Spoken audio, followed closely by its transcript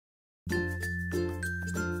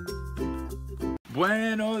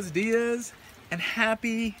Buenos dias and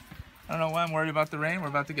happy, I don't know why I'm worried about the rain, we're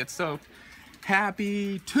about to get soaked.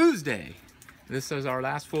 Happy Tuesday. This is our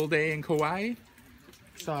last full day in Kauai.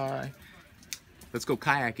 Sorry. Let's go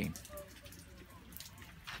kayaking.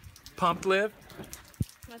 Pumped, Liv?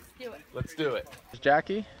 Let's do it. Let's do it.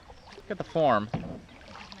 Jackie, look at the form.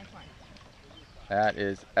 That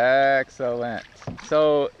is excellent.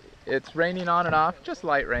 So it's raining on and off, just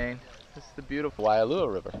light rain. This is the beautiful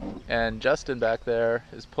Wailua River. And Justin back there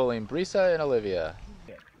is pulling Brisa and Olivia.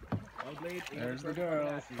 There's the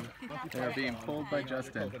girls. They're being pulled by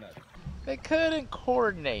Justin. They couldn't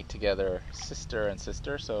coordinate together, sister and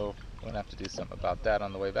sister, so we're gonna have to do something about that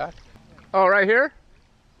on the way back. Oh, right here?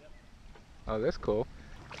 Oh, that's cool.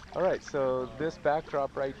 All right, so this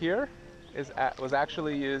backdrop right here was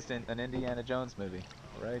actually used in an Indiana Jones movie,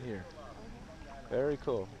 right here. Very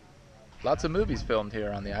cool. Lots of movies filmed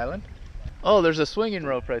here on the island. Oh, there's a swinging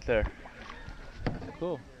rope right there.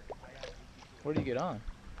 Cool. Where do you get on?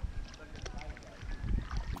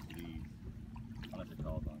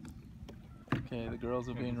 Okay, the girls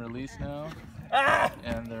are being released now.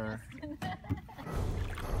 And they're...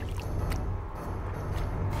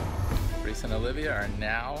 Reese and Olivia are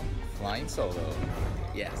now flying solo.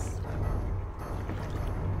 Yes.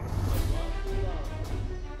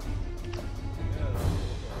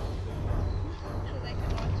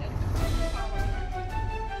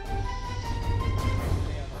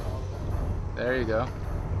 There you go.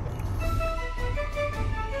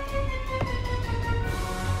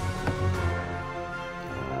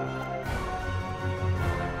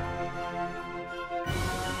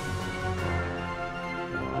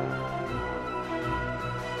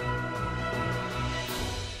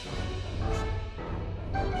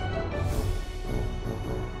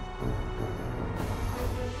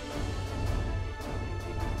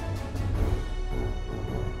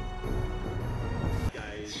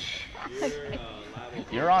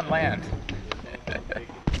 You're on land. It's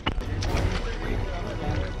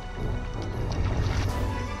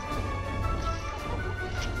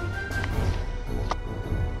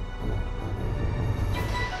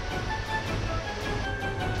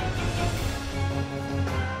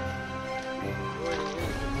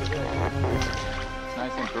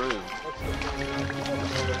nice and grooved.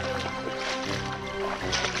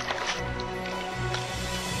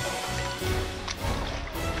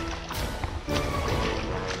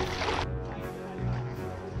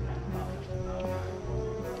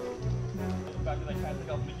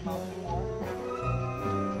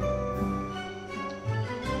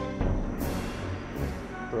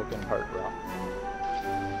 Broken Heart Rock.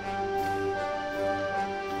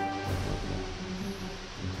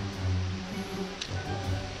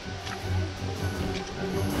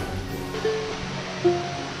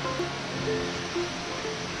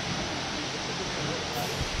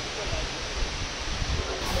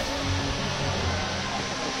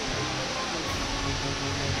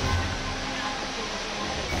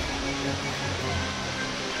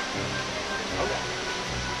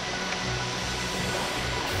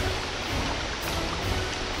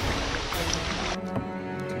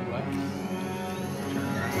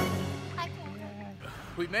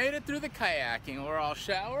 We made it through the kayaking. We're all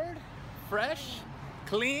showered, fresh,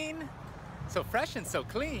 clean. So fresh and so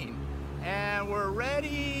clean. And we're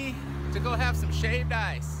ready to go have some shaved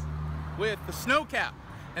ice with the snow cap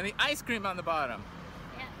and the ice cream on the bottom.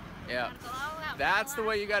 Yeah. That's the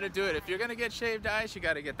way you got to do it. If you're going to get shaved ice, you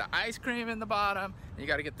got to get the ice cream in the bottom and you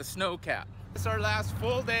got to get the snow cap. It's our last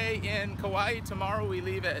full day in Kauai. Tomorrow we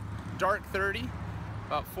leave at dark 30,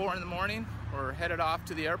 about 4 in the morning. We're headed off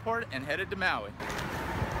to the airport and headed to Maui.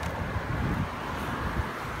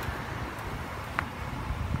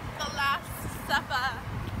 The Last Supper.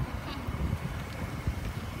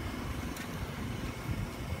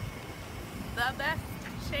 The best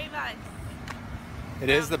shave ice. It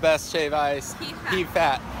is the best shave ice. Heat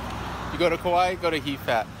Fat. You go to Kauai, go to Heat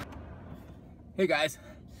Fat. Hey guys.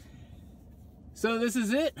 So this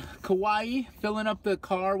is it. Kauai, filling up the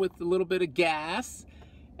car with a little bit of gas.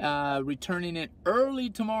 Returning it early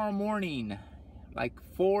tomorrow morning, like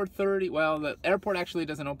 4:30. Well, the airport actually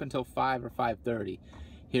doesn't open until 5 or 5:30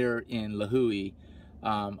 here in Lahui,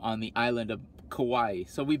 on the island of Kauai.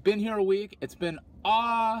 So we've been here a week. It's been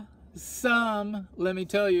awesome. Let me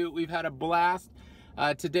tell you, we've had a blast.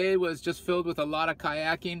 Today was just filled with a lot of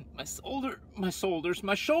kayaking.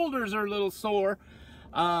 My shoulders are a little sore,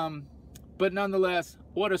 but nonetheless,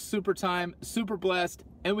 what a super time, super blessed.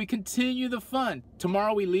 And we continue the fun.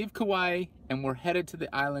 Tomorrow we leave Kauai and we're headed to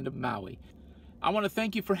the island of Maui. I want to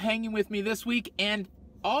thank you for hanging with me this week and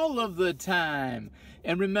all of the time.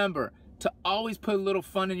 And remember to always put a little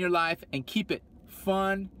fun in your life and keep it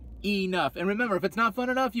fun enough. And remember, if it's not fun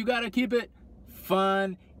enough, you gotta keep it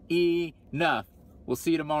fun enough. We'll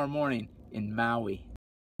see you tomorrow morning in Maui.